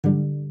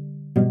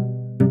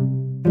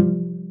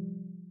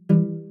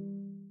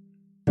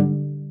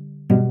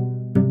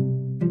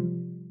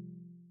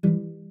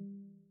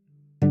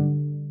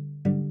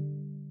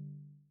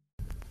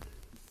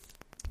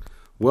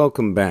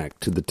Welcome back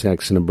to the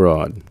Texan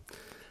Abroad.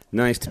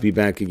 Nice to be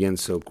back again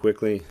so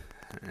quickly,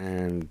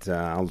 and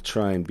I'll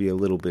try and be a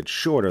little bit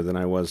shorter than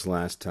I was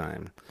last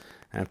time.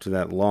 After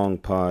that long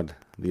pod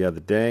the other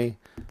day,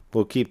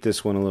 we'll keep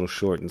this one a little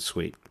short and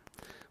sweet.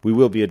 We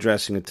will be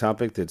addressing a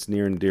topic that's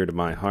near and dear to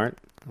my heart,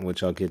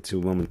 which I'll get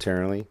to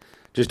momentarily.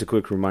 Just a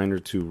quick reminder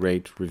to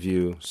rate,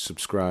 review,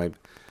 subscribe.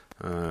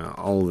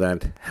 All of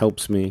that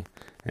helps me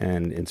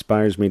and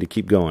inspires me to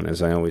keep going,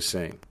 as I always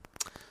say.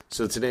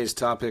 So today's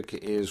topic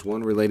is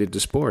one related to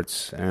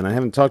sports, and I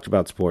haven't talked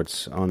about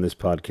sports on this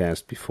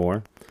podcast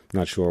before.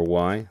 Not sure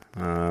why,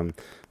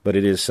 but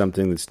it is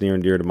something that's near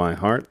and dear to my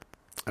heart.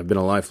 I've been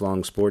a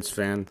lifelong sports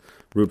fan,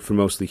 root for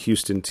mostly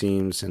Houston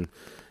teams, and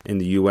in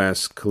the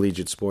U.S.,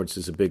 collegiate sports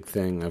is a big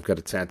thing. I've got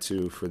a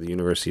tattoo for the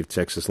University of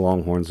Texas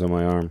Longhorns on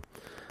my arm.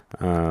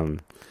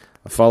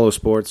 I follow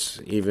sports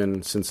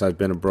even since I've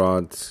been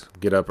abroad,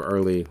 get up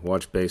early,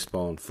 watch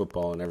baseball and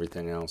football and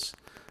everything else.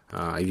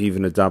 I've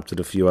even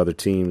adopted a few other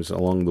teams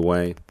along the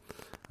way.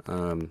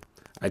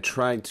 I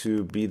try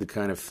to be the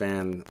kind of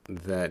fan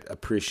that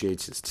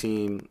appreciates his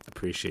team,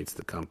 appreciates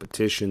the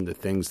competition, the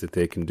things that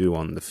they can do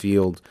on the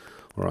field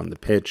or on the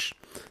pitch,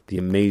 the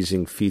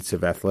amazing feats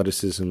of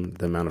athleticism,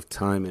 the amount of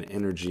time and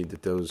energy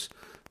that those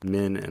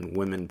men and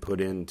women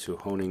put into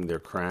honing their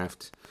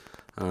craft,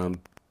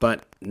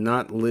 but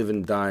not live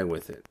and die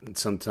with it. And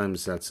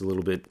sometimes that's a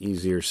little bit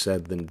easier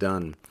said than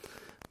done.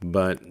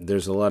 But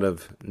there's a lot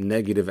of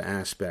negative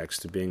aspects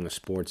to being a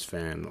sports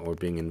fan or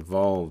being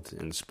involved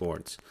in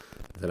sports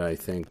that I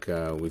think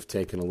we've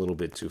taken a little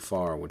bit too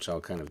far, which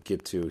I'll kind of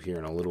get to here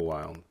in a little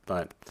while.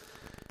 But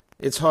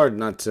it's hard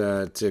not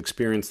to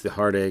experience the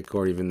heartache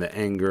or even the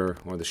anger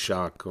or the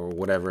shock or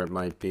whatever it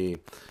might be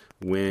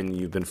when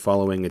you've been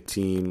following a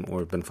team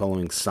or been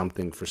following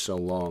something for so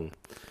long.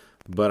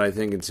 But I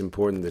think it's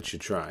important that you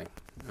try.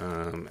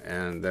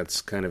 And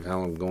that's kind of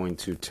how I'm going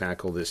to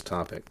tackle this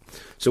topic.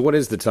 So what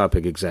is the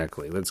topic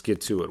exactly? Let's get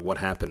to it. What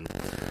happened?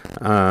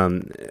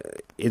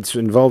 It's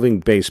involving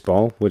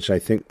baseball, which I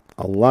think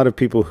a lot of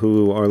people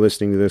who are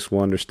listening to this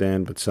will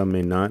understand, but some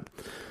may not.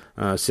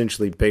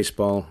 Essentially,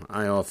 baseball,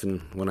 I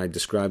often, when I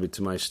describe it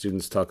to my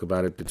students, talk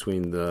about it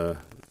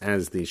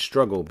as the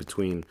struggle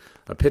between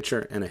a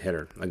pitcher and a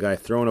hitter, a guy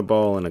throwing a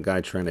ball and a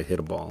guy trying to hit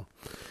a ball.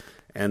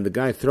 And the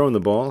guy throwing the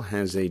ball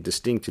has a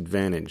distinct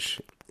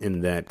advantage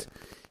in that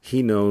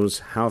he knows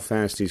how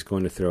fast he's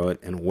going to throw it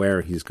and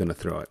where he's going to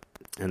throw it.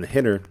 And the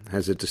hitter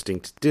has a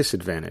distinct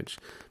disadvantage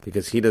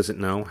because he doesn't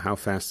know how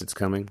fast it's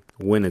coming,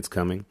 when it's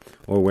coming,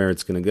 or where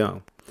it's going to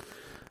go.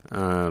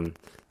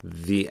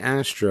 The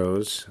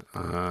Astros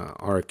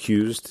are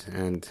accused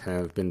and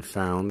have been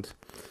found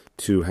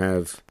to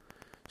have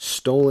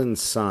stolen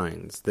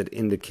signs that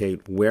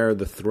indicate where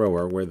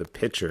the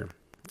pitcher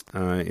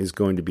is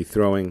going to be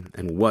throwing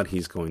and what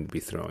he's going to be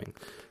throwing.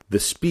 The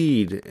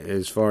speed,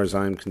 as far as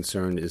I'm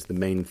concerned, is the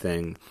main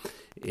thing.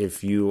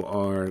 If you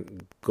are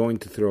going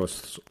to throw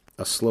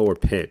a slower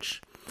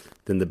pitch,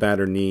 then the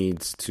batter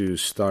needs to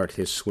start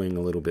his swing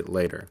a little bit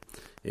later.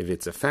 If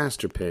it's a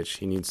faster pitch,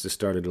 he needs to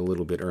start it a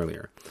little bit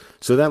earlier.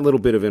 So that little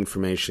bit of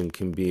information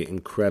can be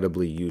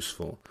incredibly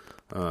useful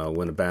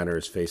when a batter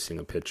is facing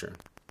a pitcher.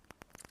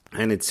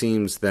 And it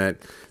seems that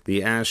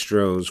the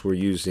Astros were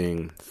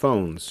using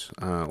phones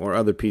or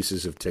other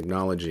pieces of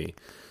technology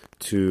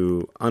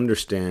to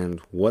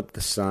understand what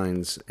the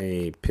signs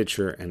a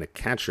pitcher and a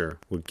catcher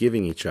were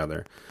giving each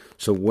other,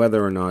 so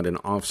whether or not an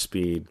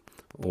off-speed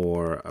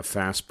or a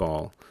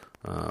fastball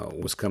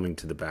was coming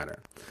to the batter.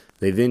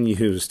 They then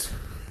used,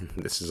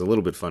 this is a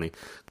little bit funny,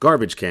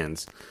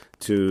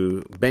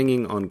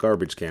 banging on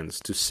garbage cans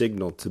to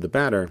signal to the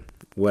batter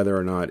whether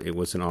or not it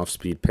was an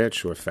off-speed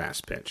pitch or a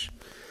fast pitch.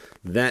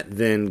 That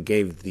then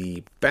gave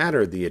the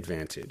batter the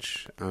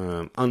advantage,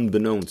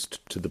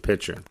 unbeknownst to the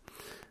pitcher.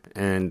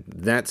 And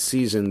that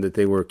season that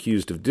they were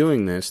accused of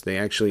doing this, they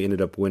actually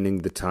ended up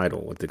winning the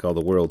title, what they call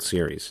the World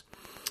Series.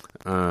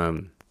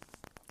 And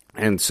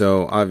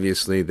so,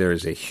 obviously, there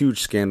is a huge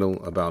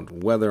scandal about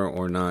whether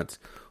or not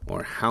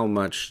or how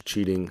much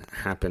cheating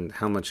happened,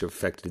 how much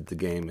affected the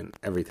game, and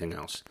everything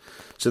else.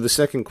 So the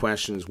second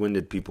question is, when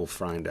did people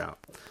find out?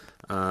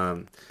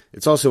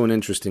 It's also an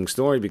interesting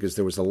story because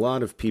there was a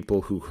lot of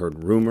people who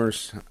heard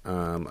rumors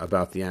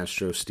about the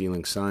Astros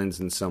stealing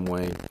signs in some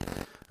way.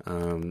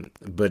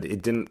 But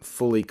it didn't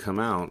fully come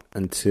out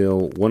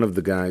until one of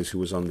the guys who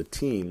was on the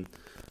team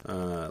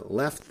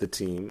left the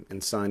team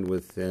and signed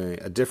with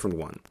a different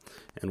one.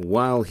 And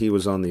while he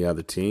was on the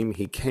other team,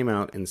 he came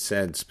out and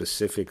said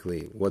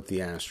specifically what the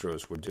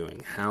Astros were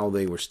doing, how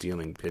they were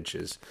stealing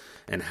pitches,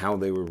 and how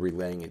they were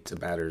relaying it to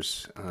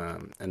batters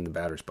in the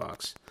batter's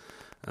box.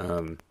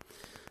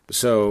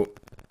 So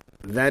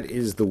that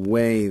is the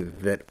way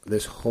that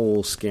this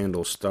whole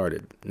scandal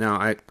started. Now,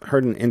 I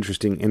heard an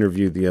interesting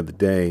interview the other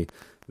day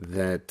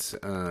that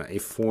a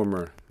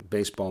former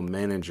baseball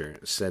manager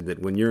said that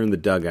when you're in the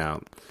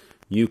dugout,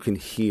 you can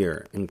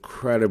hear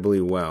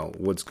incredibly well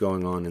what's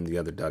going on in the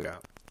other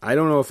dugout. I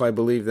don't know if I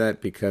believe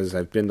that because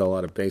I've been to a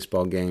lot of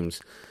baseball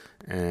games,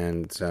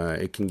 and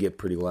it can get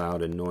pretty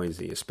loud and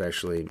noisy,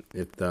 especially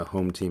if the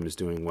home team is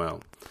doing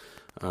well.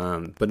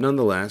 But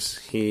nonetheless,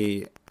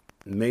 he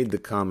made the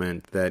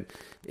comment that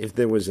if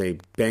there was a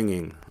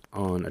banging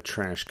on a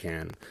trash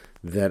can,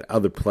 that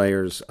other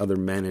players, other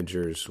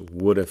managers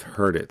would have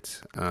heard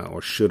it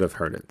or should have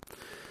heard it.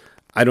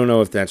 I don't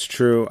know if that's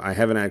true. I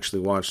haven't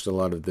actually watched a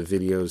lot of the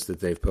videos that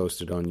they've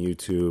posted on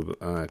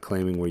YouTube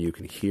claiming where you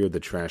can hear the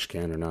trash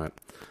can or not.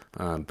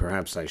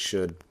 Perhaps I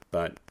should,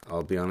 but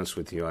I'll be honest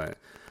with you,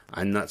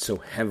 I'm not so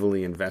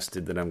heavily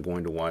invested that I'm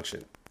going to watch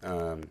it.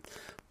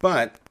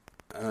 But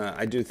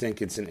I do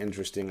think it's an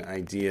interesting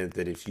idea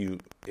that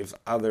if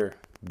other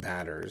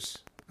batters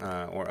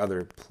or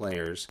other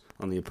players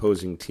on the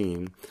opposing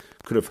team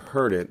could have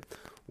heard it,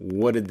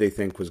 what did they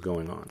think was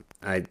going on?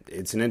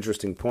 It's an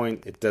interesting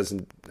point. It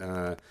doesn't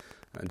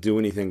do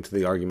anything to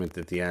the argument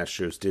that the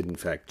Astros did in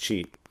fact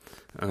cheat,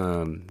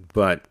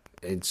 but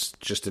it's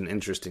just an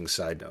interesting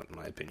side note in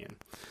my opinion.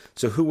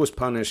 So who was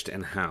punished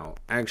and how?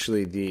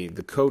 Actually,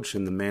 the coach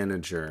and the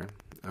manager,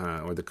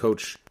 or the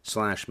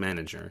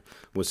coach/manager,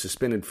 was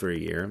suspended for a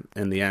year,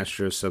 and the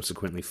Astros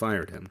subsequently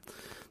fired him.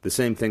 The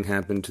same thing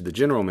happened to the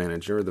general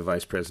manager, or the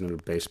vice president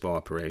of baseball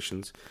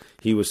operations.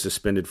 He was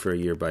suspended for a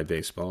year by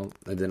baseball,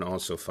 and then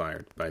also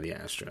fired by the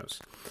Astros.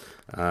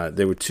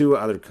 There were two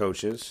other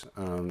coaches,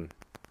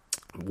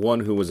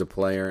 one who was a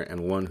player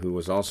and one who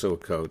was also a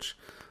coach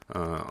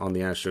on the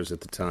Astros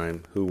at the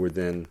time, who were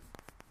then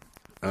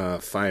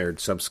fired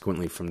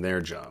subsequently from their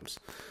jobs.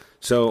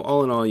 So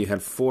all in all, you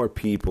had four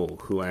people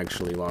who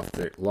actually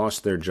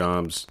lost their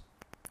jobs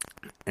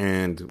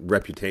and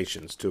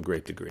reputations to a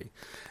great degree.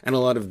 And a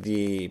lot of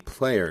the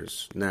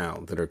players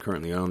now that are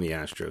currently on the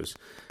Astros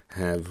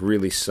have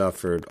really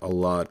suffered a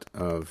lot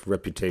of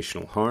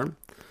reputational harm.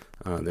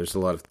 There's a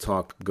lot of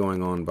talk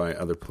going on by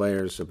other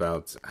players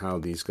about how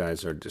these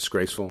guys are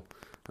disgraceful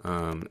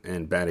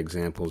and bad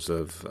examples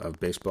of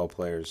baseball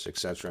players,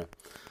 etc.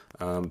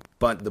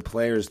 But the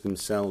players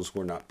themselves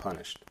were not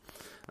punished.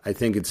 I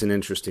think it's an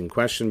interesting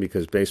question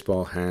because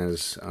baseball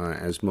has,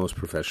 as most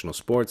professional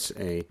sports,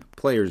 a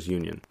players'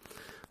 union.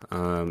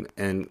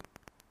 And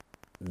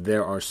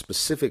there are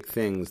specific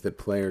things that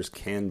players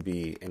can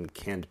be and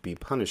can't be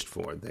punished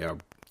for. They are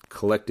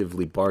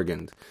collectively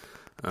bargained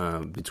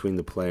between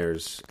the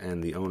players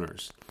and the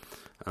owners.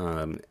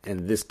 And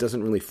this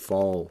doesn't really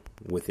fall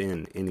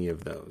within any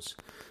of those.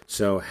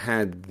 So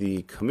had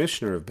the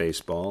commissioner of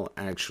baseball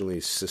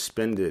actually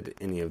suspended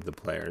any of the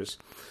players,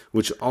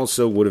 which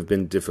also would have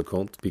been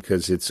difficult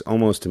because it's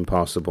almost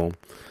impossible,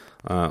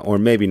 or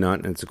maybe not,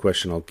 and it's a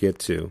question I'll get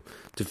to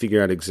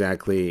figure out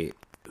exactly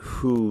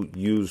who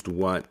used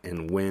what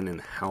and when and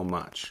how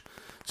much.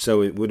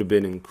 So it would have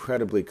been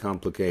incredibly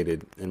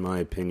complicated, in my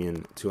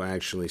opinion, to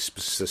actually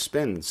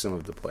suspend some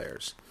of the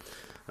players.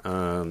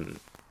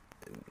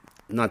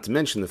 Not to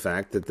mention the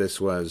fact that this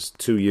was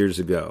 2 years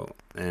ago,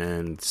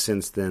 and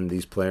since then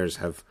these players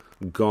have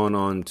gone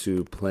on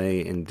to play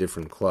in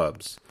different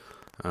clubs.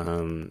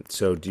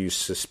 So do you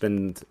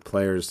suspend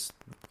players,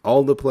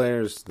 all the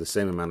players, the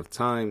same amount of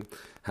time?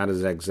 How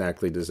does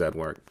that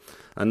work?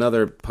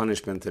 Another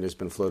punishment that has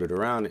been floated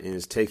around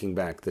is taking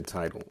back the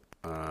title,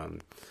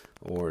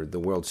 or the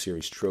World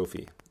Series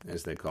trophy,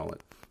 as they call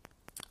it.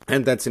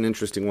 And that's an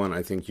interesting one.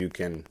 I think you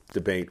can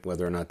debate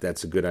whether or not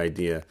that's a good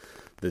idea.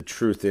 The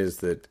truth is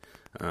that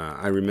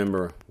I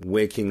remember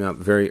waking up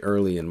very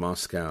early in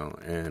Moscow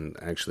and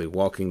actually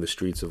walking the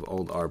streets of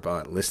Old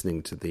Arbat,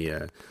 listening to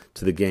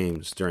the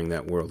games during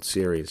that World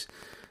Series.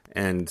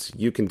 And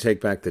you can take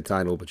back the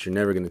title, but you're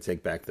never going to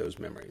take back those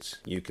memories.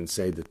 You can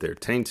say that they're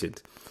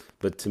tainted,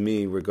 but to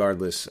me,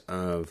 regardless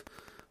of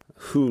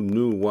who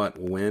knew what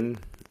when,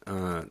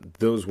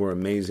 those were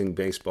amazing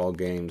baseball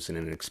games and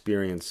an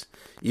experience,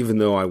 even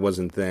though I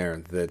wasn't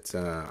there, that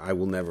I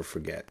will never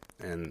forget.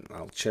 And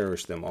I'll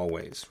cherish them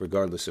always,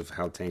 regardless of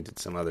how tainted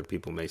some other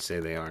people may say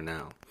they are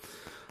now.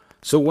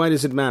 So why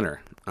does it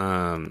matter,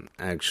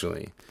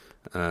 actually?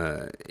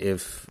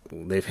 If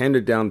they've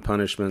handed down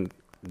punishment,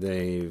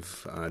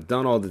 they've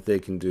done all that they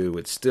can do,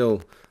 it's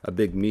still a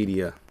big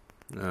media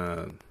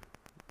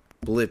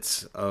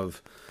blitz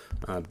of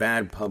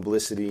bad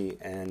publicity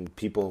and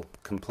people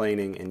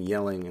complaining and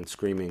yelling and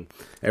screaming,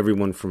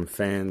 everyone from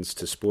fans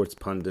to sports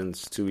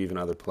pundits to even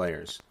other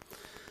players.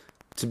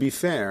 To be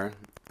fair,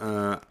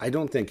 I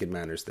don't think it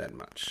matters that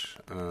much.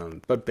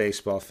 But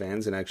baseball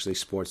fans, and actually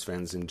sports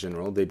fans in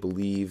general, they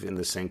believe in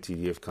the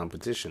sanctity of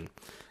competition.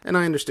 And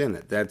I understand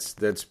that. That's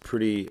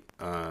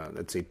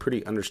a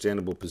pretty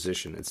understandable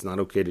position. It's not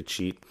okay to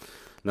cheat,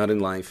 not in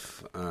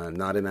life,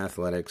 not in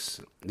athletics.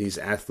 These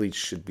athletes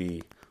should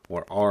be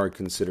or are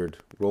considered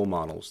role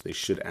models. They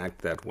should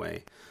act that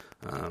way.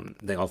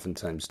 They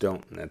oftentimes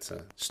don't, and that's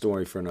a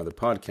story for another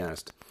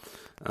podcast.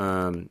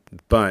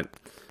 But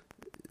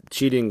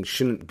cheating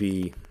shouldn't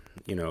be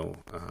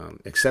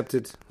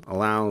accepted,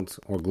 allowed,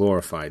 or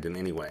glorified in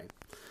any way.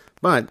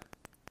 But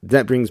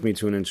that brings me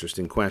to an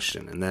interesting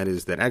question, and that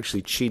is that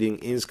actually cheating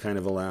is kind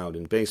of allowed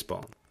in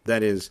baseball.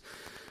 That is,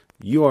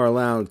 you are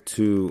allowed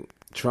to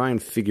try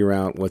and figure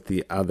out what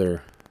the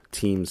other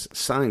team's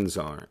signs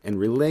are and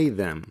relay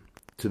them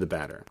to the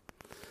batter.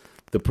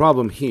 The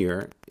problem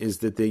here is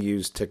that they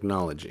use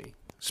technology.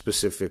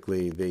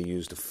 Specifically, they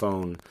used a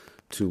phone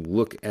to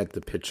look at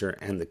the pitcher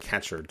and the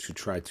catcher to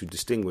try to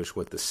distinguish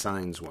what the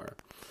signs were.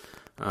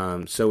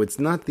 So it's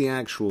not the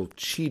actual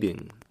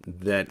cheating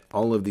that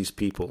all of these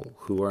people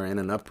who are in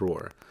an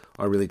uproar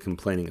are really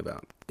complaining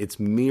about. It's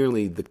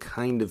merely the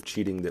kind of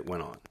cheating that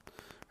went on,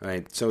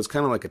 right? So it's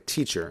kind of like a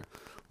teacher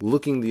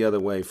looking the other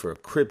way for a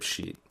crib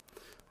sheet,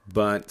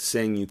 but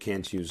saying you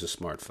can't use a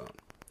smartphone,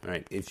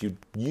 right? If you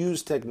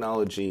use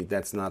technology,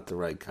 that's not the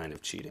right kind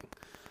of cheating.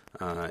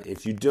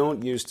 If you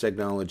don't use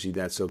technology,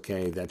 that's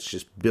okay. That's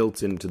just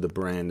built into the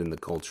brand and the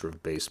culture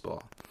of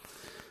baseball.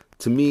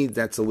 To me,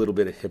 that's a little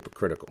bit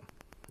hypocritical.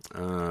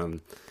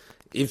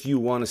 If you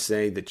want to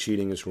say that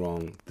cheating is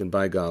wrong, then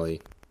by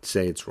golly,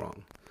 say it's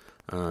wrong.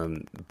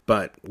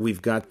 But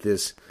we've got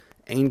this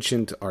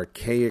ancient,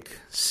 archaic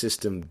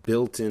system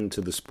built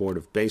into the sport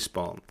of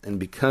baseball. And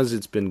because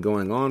it's been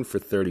going on for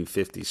 30,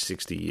 50,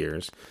 60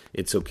 years,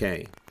 it's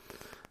okay.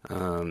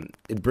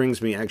 It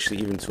brings me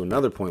actually even to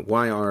another point.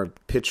 Why are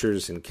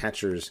pitchers and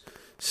catchers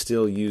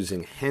still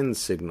using hand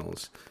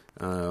signals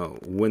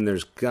when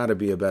there's got to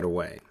be a better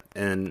way?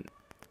 And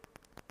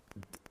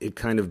it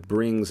kind of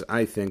brings,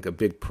 I think, a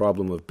big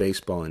problem of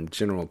baseball in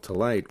general to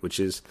light, which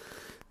is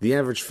the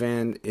average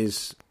fan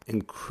is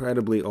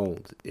incredibly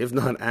old. If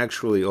not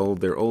actually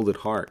old, they're old at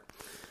heart.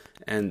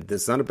 And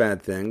that's not a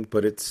bad thing,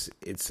 but it's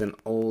an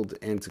old,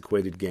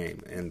 antiquated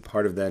game. And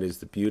part of that is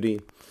the beauty,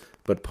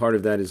 but part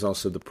of that is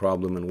also the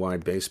problem and why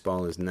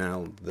baseball is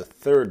now the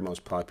third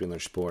most popular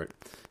sport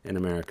in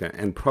America,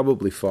 and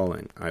probably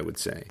falling, I would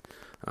say.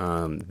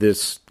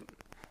 This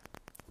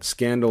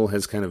scandal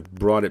has kind of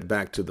brought it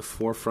back to the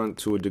forefront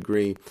to a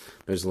degree.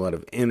 There's a lot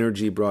of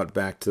energy brought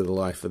back to the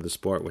life of the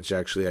sport, which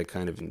actually I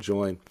kind of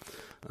enjoy.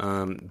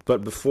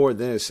 But before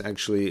this,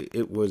 actually,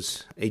 it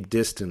was a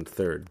distant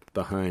third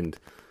behind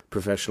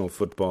professional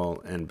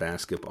football and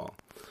basketball.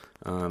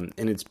 And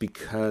it's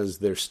because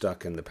they're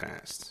stuck in the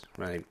past,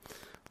 right?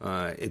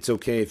 It's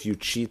okay if you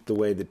cheat the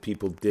way that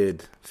people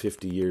did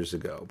 50 years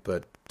ago,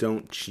 but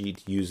don't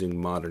cheat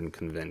using modern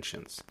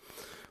conventions,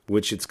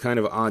 which it's kind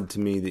of odd to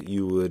me that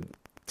you would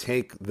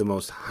take the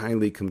most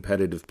highly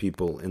competitive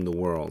people in the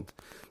world,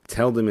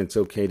 tell them it's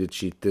okay to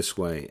cheat this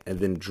way, and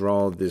then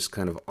draw this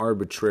kind of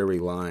arbitrary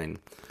line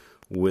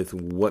with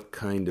what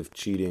kind of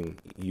cheating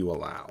you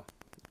allow.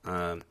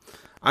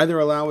 Either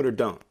allow it or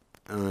don't.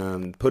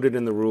 Put it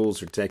in the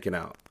rules or take it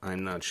out.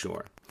 I'm not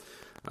sure.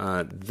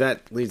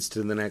 That leads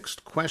to the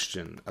next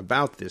question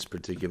about this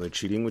particular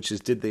cheating, which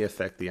is, did they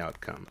affect the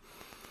outcome?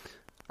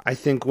 I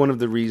think one of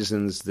the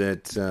reasons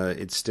that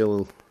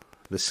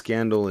the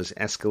scandal is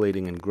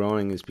escalating and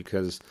growing is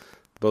because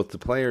both the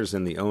players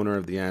and the owner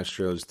of the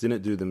Astros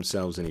didn't do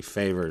themselves any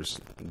favors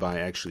by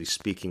actually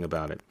speaking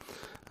about it.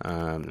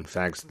 In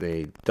fact,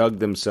 they dug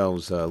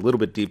themselves a little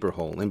bit deeper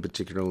hole. In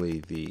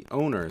particularly, the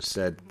owner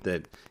said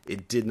that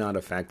it did not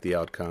affect the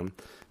outcome,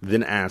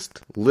 then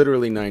asked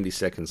literally 90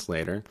 seconds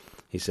later,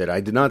 he said, "I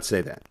did not say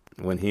that,"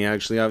 when he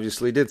actually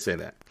obviously did say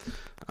that.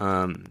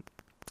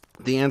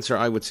 The answer,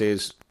 I would say,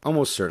 is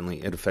almost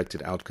certainly it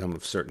affected outcome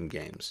of certain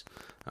games.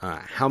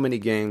 How many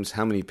games,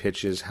 how many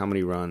pitches, how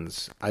many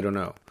runs, I don't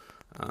know.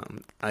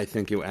 I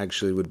think it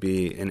actually would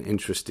be an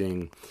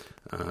interesting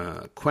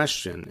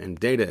question and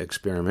data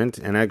experiment.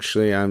 And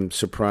actually, I'm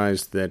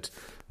surprised that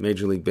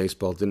Major League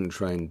Baseball didn't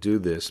try and do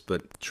this,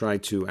 but try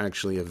to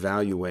actually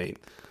evaluate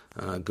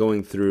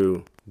going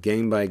through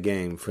game by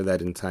game for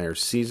that entire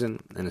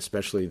season, and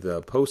especially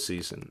the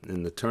postseason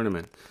in the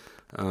tournament,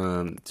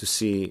 to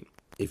see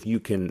if you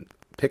can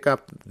pick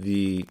up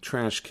the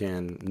trash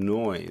can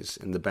noise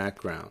in the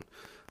background.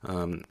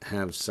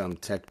 Have some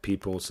tech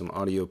people, some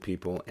audio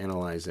people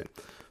analyze it,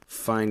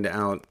 find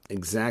out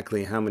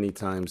exactly how many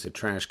times the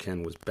trash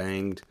can was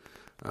banged,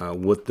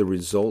 what the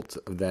result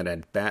of that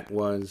at-bat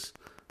was,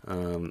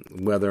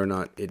 whether or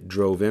not it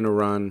drove in a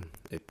run,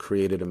 it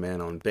created a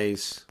man on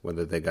base,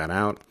 whether they got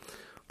out,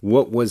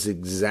 what was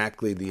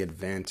exactly the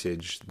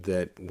advantage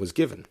that was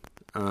given.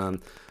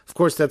 Of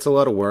course, that's a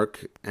lot of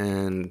work,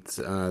 and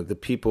the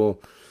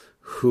people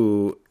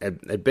who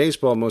at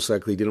baseball most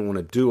likely didn't want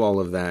to do all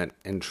of that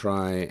and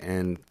try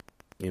and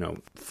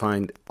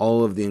find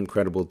all of the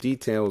incredible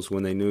details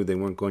when they knew they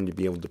weren't going to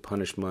be able to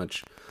punish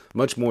much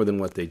more than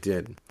what they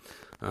did.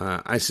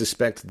 I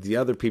suspect the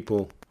other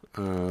people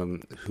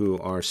who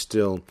are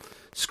still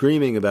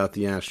screaming about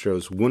the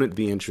Astros wouldn't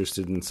be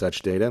interested in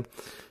such data,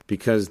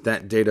 because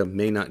that data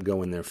may not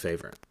go in their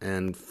favor.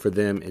 And for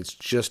them, it's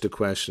just a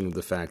question of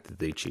the fact that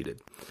they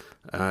cheated.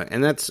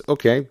 And that's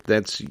okay.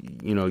 That's,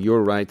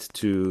 your right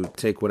to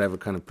take whatever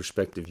kind of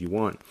perspective you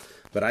want.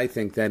 But I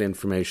think that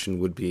information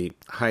would be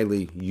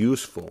highly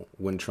useful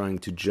when trying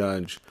to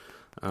judge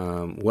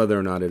whether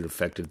or not it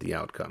affected the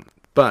outcome.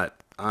 But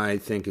I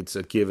think it's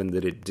a given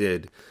that it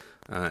did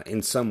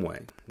in some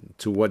way.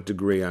 To what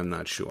degree, I'm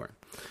not sure.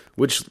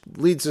 Which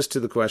leads us to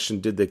the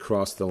question, did they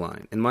cross the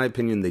line? In my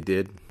opinion, they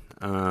did.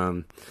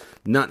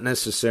 Not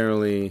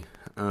necessarily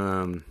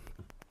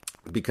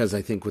because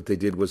I think what they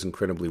did was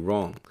incredibly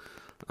wrong.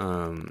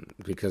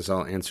 because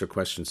I'll answer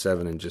question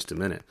 7 in just a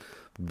minute.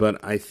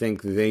 But I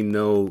think they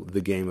know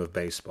the game of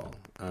baseball.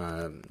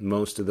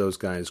 Most of those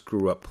guys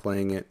grew up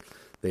playing it.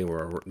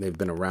 They've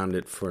been around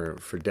it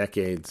for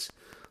decades,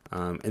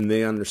 and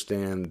they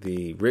understand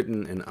the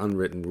written and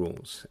unwritten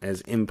rules,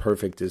 as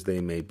imperfect as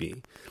they may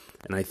be.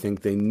 And I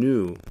think they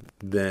knew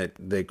that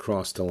they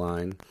crossed a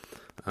line,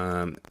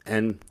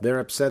 and they're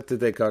upset that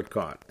they got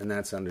caught, and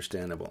that's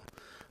understandable.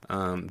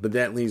 But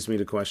that leads me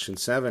to question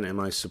 7. Am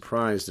I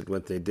surprised at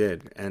what they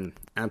did? And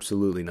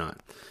absolutely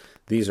not.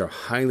 These are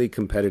highly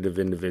competitive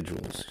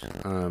individuals.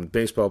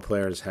 Baseball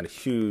players had a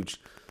huge,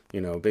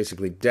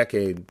 basically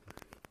decade-long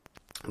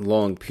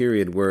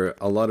period where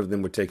a lot of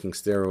them were taking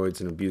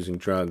steroids and abusing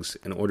drugs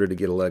in order to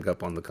get a leg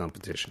up on the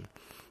competition.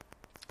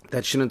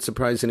 That shouldn't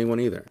surprise anyone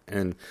either.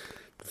 And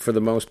for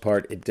the most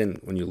part, it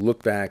didn't. When you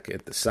look back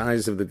at the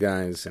size of the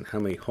guys and how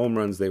many home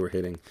runs they were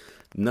hitting,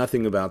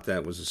 nothing about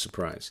that was a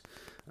surprise.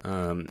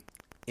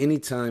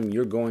 Anytime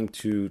you're going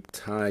to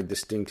tie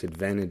distinct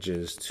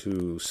advantages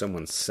to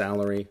someone's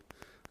salary,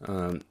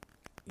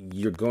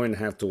 you're going to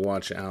have to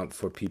watch out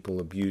for people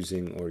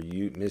abusing or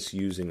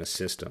misusing a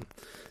system.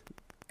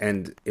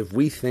 And if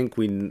we think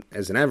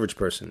as an average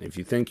person, if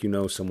you think you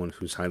know someone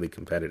who's highly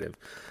competitive,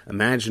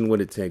 imagine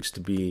what it takes to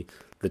be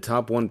the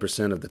top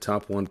 1% of the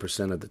top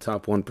 1% of the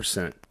top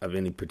 1% of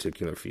any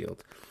particular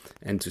field,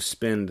 and to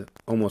spend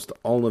almost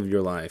all of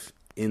your life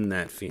in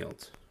that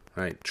field,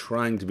 right,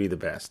 trying to be the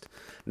best.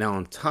 Now,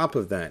 on top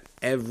of that,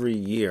 every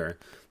year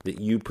that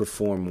you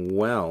perform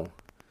well,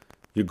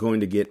 you're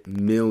going to get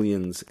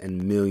millions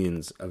and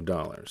millions of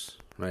dollars,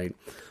 right?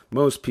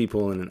 Most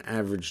people in an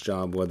average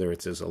job, whether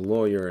it's as a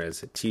lawyer,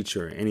 as a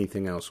teacher, or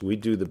anything else, we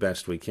do the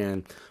best we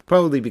can,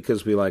 probably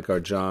because we like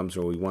our jobs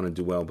or we want to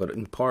do well, but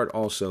in part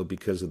also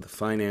because of the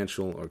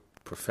financial or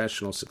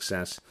professional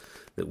success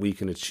that we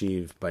can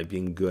achieve by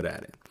being good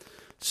at it.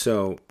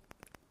 So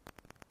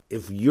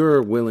if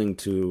you're willing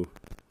to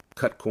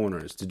cut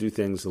corners, to do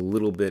things a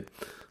little bit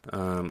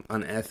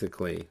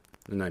unethically,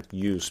 not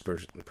you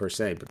per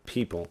se, but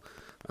people,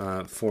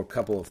 for a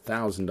couple of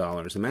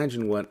 $1,000s.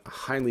 Imagine what a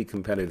highly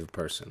competitive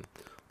person,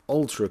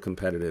 ultra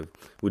competitive,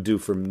 would do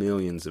for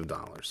millions of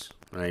dollars,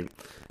 right?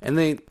 And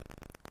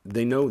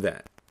they know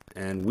that,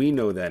 and we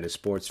know that as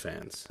sports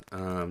fans.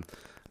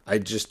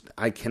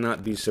 I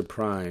cannot be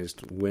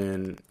surprised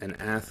when an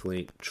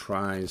athlete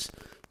tries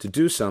to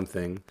do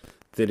something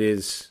that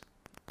is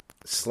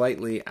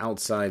slightly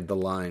outside the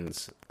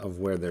lines of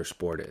where their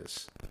sport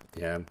is.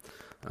 Yeah,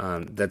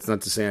 that's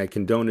not to say I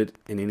condone it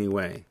in any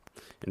way.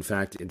 In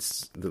fact,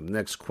 it's the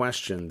next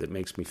question that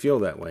makes me feel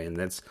that way, and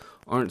that's,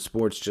 aren't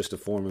sports just a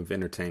form of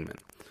entertainment?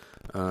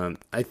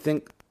 I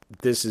think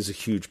this is a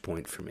huge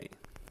point for me.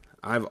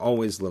 I've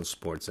always loved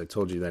sports. I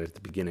told you that at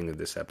the beginning of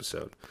this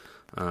episode.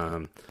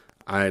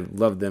 I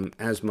love them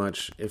as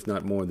much, if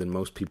not more, than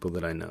most people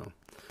that I know.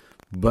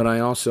 But I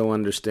also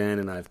understand,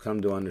 and I've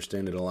come to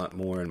understand it a lot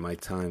more in my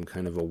time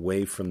kind of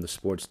away from the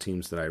sports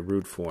teams that I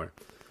root for,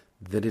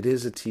 that it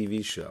is a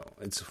TV show.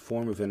 It's a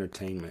form of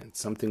entertainment.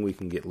 It's something we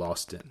can get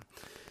lost in.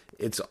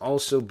 It's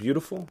also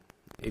beautiful.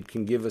 It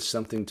can give us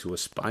something to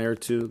aspire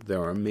to.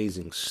 There are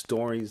amazing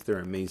stories. There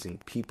are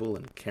amazing people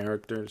and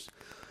characters.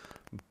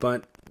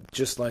 But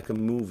just like a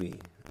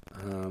movie,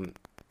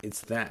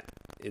 it's that.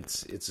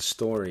 It's a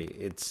story.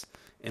 It's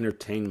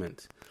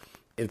entertainment.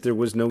 If there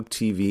was no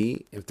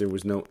TV, if there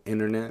was no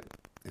internet,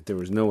 if there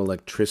was no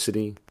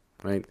electricity,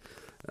 right,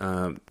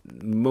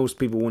 most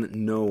people wouldn't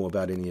know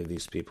about any of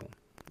these people.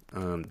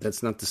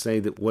 That's not to say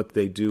that what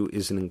they do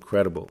isn't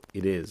incredible.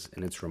 It is,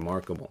 and it's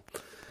remarkable.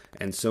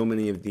 And so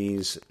many of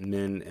these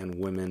men and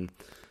women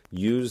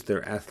use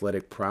their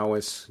athletic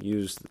prowess,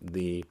 use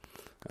the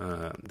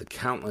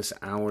countless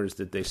hours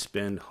that they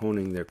spend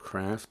honing their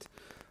craft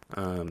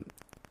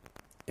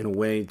in a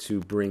way to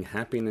bring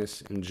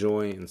happiness and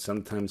joy and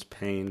sometimes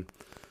pain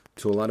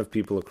to a lot of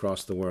people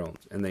across the world.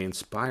 And they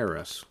inspire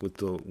us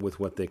with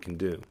what they can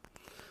do.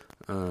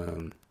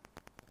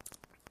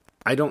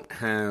 I don't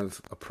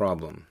have a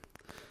problem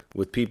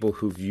with people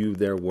who view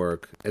their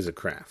work as a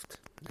craft,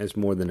 as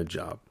more than a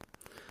job.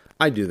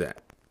 I do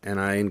that, and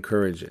I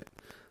encourage it.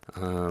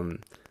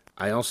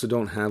 I also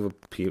don't have a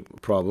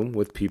problem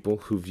with people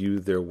who view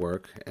their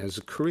work as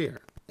a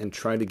career and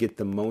try to get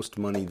the most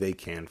money they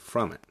can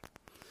from it.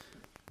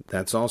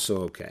 That's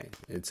also okay.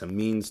 It's a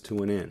means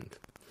to an end.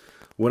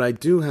 What I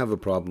do have a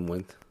problem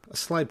with, a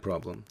slight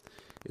problem,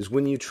 is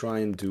when you try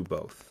and do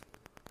both,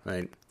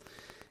 right?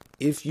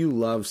 If you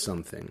love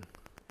something,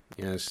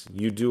 yes,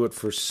 you do it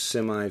for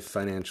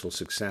semi-financial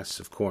success,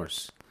 of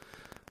course,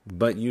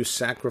 but you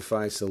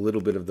sacrifice a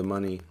little bit of the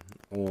money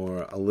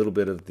or a little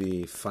bit of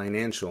the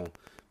financial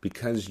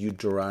because you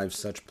derive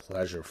such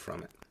pleasure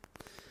from it.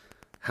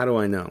 How do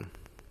I know?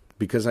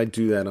 Because I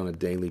do that on a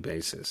daily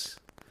basis.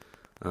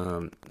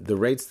 The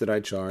rates that I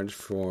charge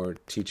for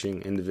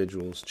teaching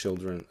individuals,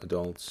 children,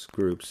 adults,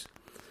 groups,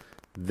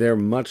 they're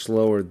much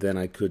lower than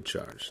I could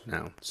charge.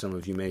 Now, some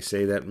of you may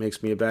say that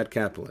makes me a bad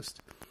capitalist.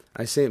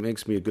 I say it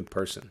makes me a good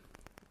person,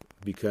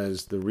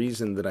 because the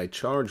reason that I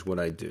charge what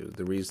I do,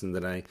 the reason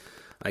that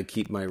I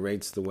keep my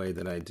rates the way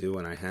that I do,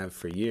 and I have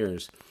for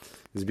years,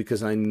 is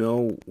because I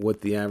know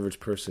what the average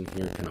person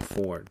here can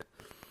afford.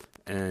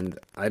 And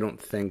I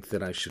don't think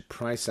that I should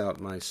price out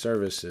my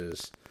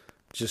services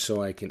just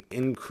so I can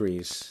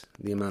increase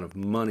the amount of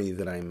money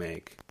that I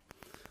make,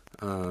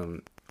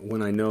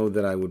 when I know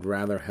that I would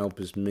rather help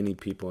as many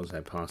people as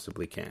I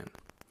possibly can.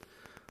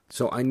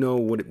 So I know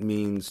what it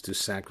means to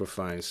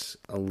sacrifice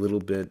a little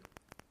bit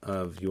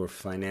of your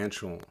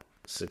financial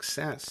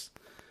success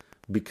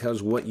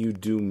because what you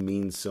do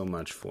means so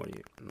much for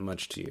you,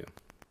 much to you.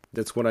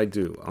 That's what I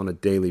do on a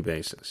daily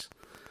basis.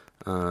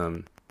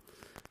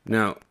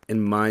 Now,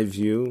 in my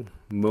view,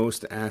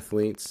 most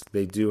athletes,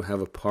 they do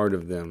have a part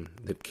of them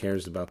that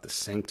cares about the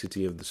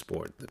sanctity of the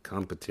sport, the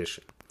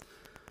competition.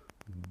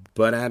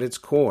 But at its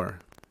core,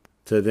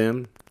 to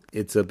them,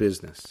 it's a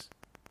business.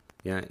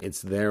 Yeah,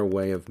 it's their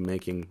way of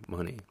making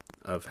money,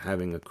 of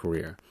having a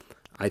career.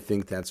 I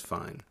think that's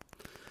fine.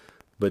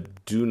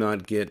 But do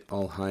not get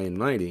all high and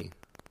mighty,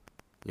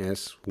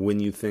 yes, when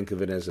you think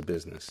of it as a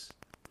business.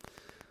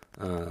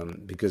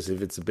 Because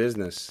if it's a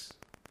business,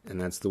 and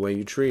that's the way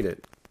you treat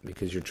it,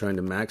 because you're trying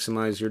to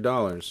maximize your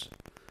dollars,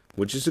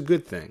 which is a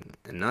good thing,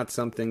 and not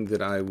something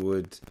that I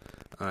would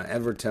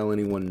ever tell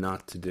anyone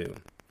not to do.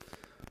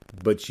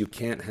 But you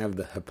can't have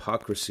the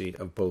hypocrisy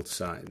of both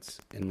sides,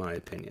 in my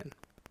opinion.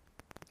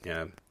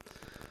 Yeah.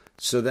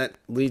 So that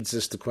leads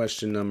us to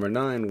question number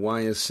 9.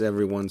 Why is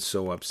everyone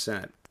so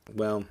upset?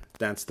 Well,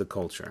 that's the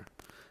culture.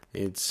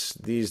 It's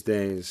these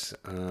days,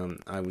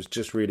 I was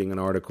just reading an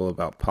article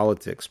about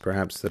politics,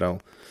 perhaps that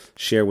I'll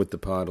share with the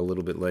pod a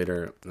little bit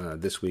later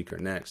this week or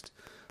next.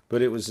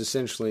 But it was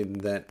essentially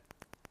that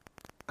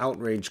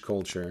outrage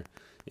culture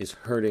is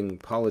hurting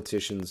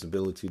politicians'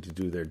 ability to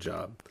do their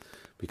job.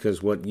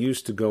 Because what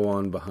used to go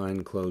on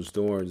behind closed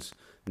doors,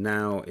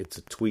 now it's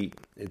a tweet,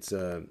 it's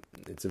a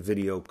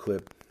video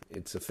clip,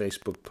 it's a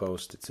Facebook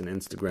post, it's an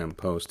Instagram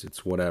post,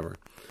 it's whatever.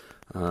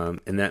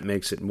 And that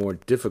makes it more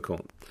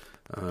difficult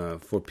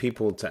for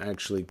people to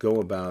actually go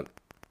about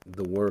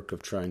the work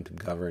of trying to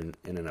govern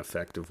in an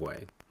effective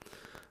way.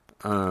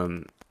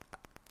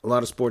 A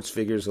lot of sports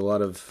figures, a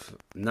lot of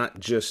not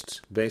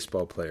just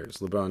baseball players.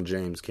 LeBron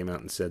James came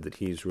out and said that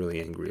he's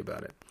really angry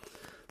about it.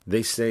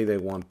 They say they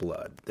want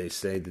blood. They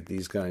say that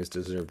these guys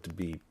deserve to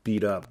be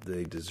beat up.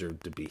 They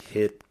deserve to be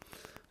hit.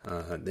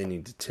 They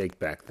need to take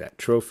back that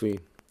trophy,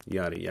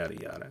 yada, yada,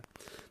 yada.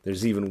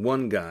 There's even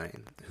one guy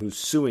who's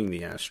suing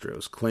the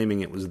Astros,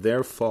 claiming it was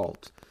their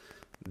fault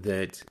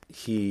that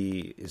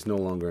he is no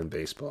longer in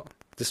baseball,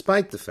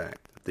 despite the fact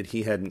that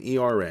he had an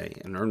ERA,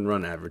 an earned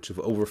run average of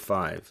over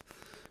 5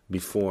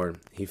 before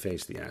he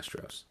faced the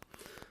Astros.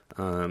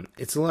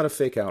 It's a lot of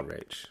fake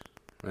outrage,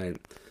 right?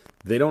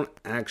 They don't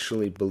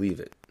actually believe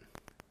it.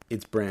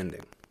 It's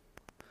branding.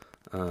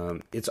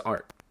 It's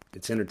art.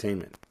 It's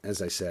entertainment,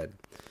 as I said.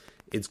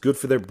 It's good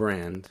for their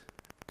brand,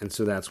 and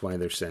so that's why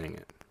they're saying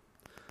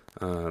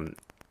it.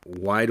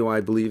 Why do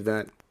I believe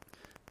that?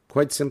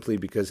 Quite simply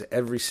because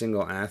every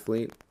single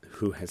athlete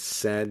who has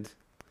said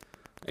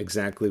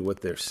exactly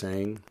what they're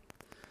saying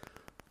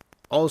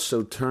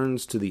also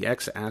turns to the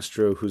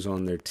ex-Astro who's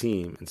on their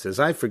team and says,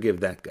 I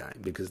forgive that guy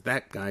because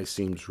that guy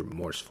seems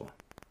remorseful.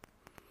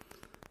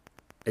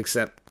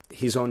 Except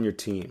he's on your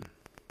team.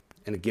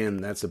 And again,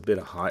 that's a bit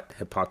of hot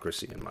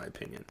hypocrisy in my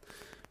opinion.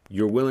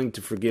 You're willing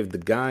to forgive the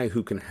guy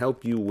who can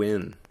help you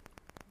win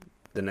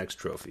the next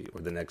trophy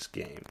or the next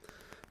game.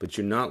 But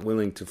you're not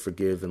willing to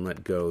forgive and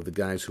let go the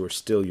guys who are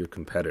still your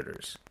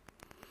competitors.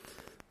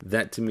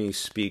 That to me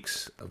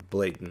speaks of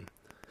blatant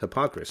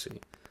hypocrisy.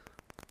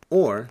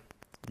 Or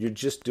you're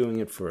just doing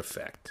it for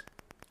effect.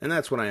 And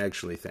that's what I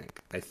actually think.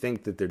 I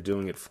think that they're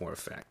doing it for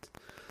effect.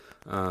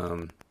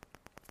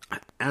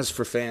 As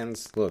for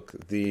fans, look,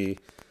 the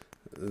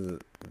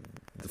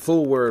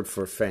full word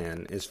for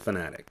fan is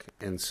fanatic.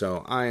 And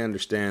so I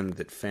understand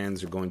that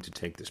fans are going to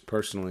take this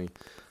personally.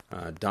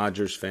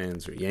 Dodgers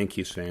fans or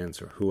Yankees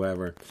fans or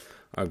whoever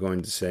are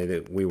going to say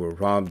that we were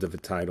robbed of a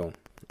title.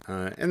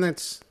 And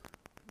that's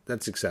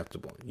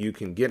acceptable. You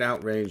can get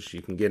outraged,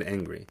 you can get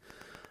angry.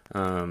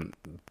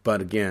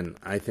 But again,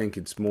 I think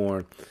it's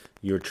more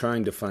you're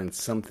trying to find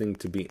something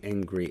to be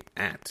angry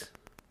at.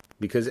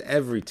 Because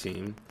every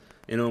team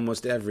in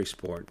almost every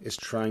sport is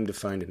trying to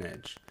find an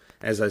edge.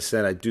 As I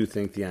said, I do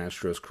think the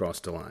Astros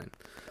crossed the line.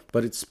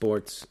 But it's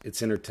sports,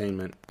 it's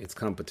entertainment, it's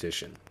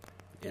competition.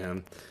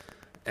 Yeah.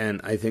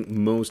 And I think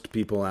most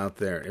people out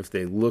there, if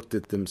they looked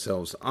at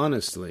themselves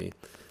honestly,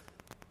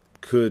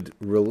 could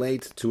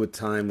relate to a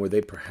time where they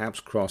perhaps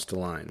crossed a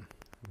line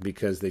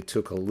because they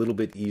took a little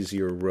bit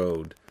easier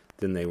road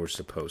than they were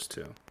supposed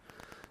to.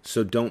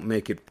 So don't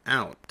make it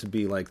out to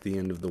be like the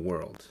end of the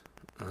world.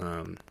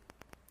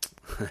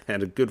 I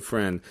had a good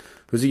friend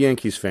who's a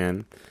Yankees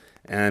fan,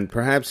 and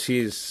perhaps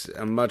he's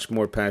a much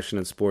more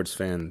passionate sports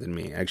fan than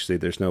me. Actually,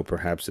 there's no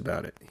perhaps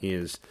about it. He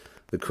is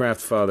the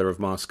craft father of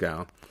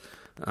Moscow.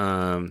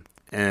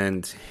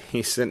 And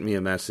he sent me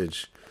a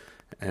message,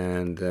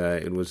 and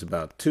it was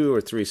about 2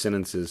 or 3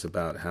 sentences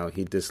about how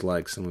he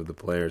disliked some of the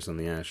players on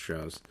the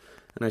Astros.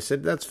 And I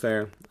said, that's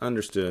fair,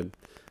 understood.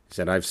 He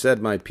said, I've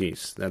said my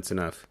piece, that's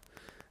enough.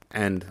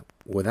 And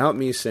without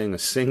me saying a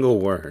single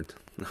word,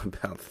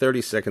 about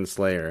 30 seconds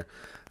later,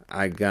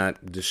 I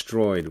got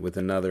destroyed with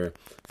another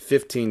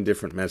 15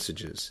 different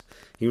messages.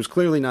 He was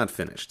clearly not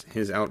finished.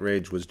 His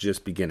outrage was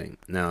just beginning.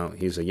 Now,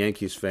 he's a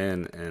Yankees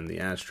fan, and the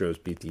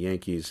Astros beat the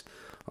Yankees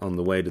on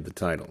the way to the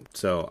title.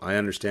 So I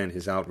understand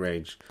his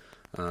outrage,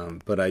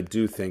 but I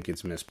do think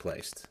it's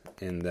misplaced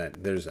in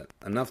that there's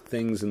enough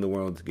things in the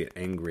world to get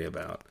angry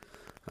about.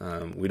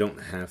 We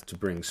don't have to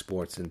bring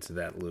sports into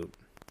that loop.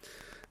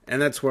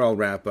 And that's where I'll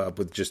wrap up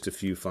with just a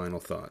few final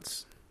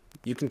thoughts.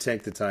 You can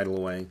take the title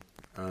away.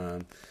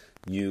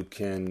 You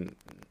can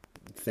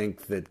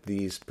think that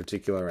these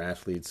particular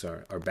athletes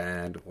are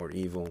bad or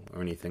evil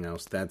or anything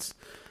else. That's,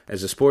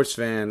 as a sports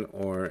fan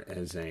or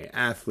as an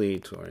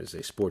athlete or as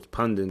a sports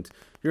pundit,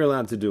 you're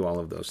allowed to do all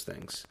of those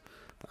things.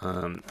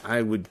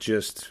 I would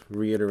just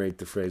reiterate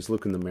the phrase,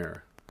 look in the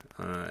mirror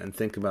and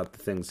think about the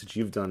things that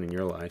you've done in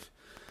your life.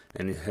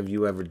 And have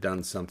you ever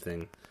done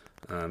something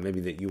maybe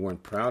that you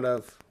weren't proud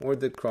of or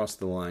that crossed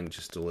the line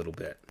just a little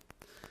bit?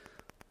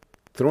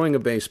 Throwing a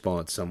baseball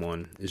at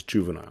someone is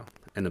juvenile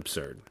and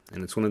absurd.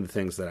 And it's one of the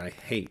things that I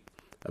hate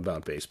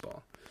about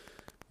baseball.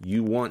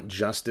 You want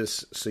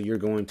justice, so you're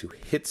going to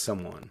hit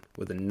someone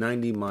with a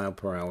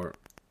 90-mile-per-hour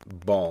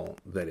ball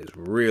that is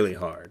really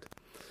hard.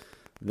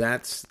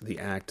 That's the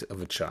act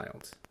of a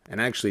child.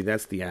 And actually,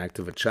 that's the act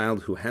of a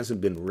child who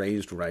hasn't been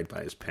raised right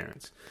by his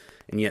parents.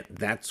 And yet,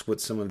 that's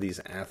what some of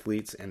these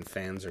athletes and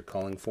fans are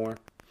calling for.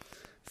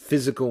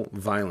 Physical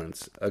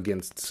violence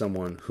against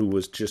someone who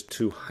was just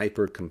too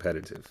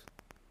hyper-competitive.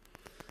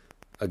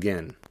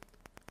 Again,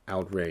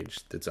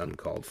 outrage that's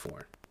uncalled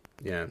for.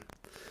 Yeah.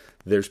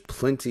 There's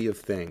plenty of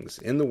things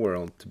in the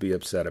world to be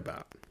upset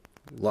about.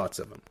 Lots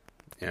of them.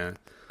 Yeah.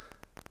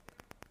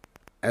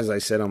 As I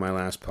said on my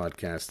last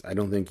podcast, I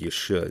don't think you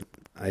should.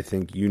 I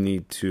think you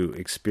need to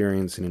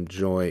experience and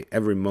enjoy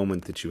every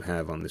moment that you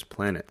have on this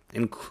planet,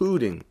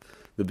 including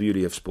the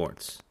beauty of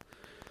sports.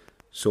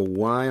 So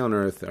why on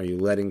earth are you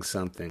letting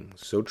something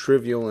so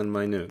trivial and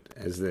minute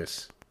as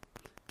this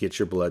get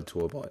your blood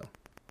to a boil?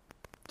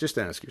 Just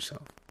ask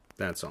yourself.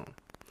 That's all.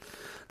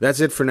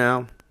 That's it for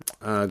now.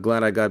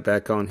 Glad I got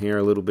back on here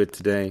a little bit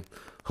today.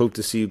 Hope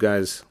to see you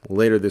guys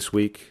later this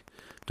week.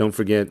 Don't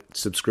forget,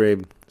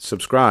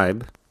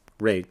 subscribe,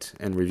 rate,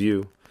 and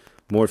review.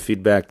 More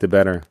feedback, the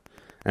better.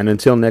 And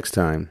until next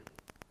time,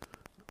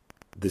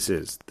 this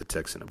is The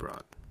Texan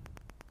Abroad.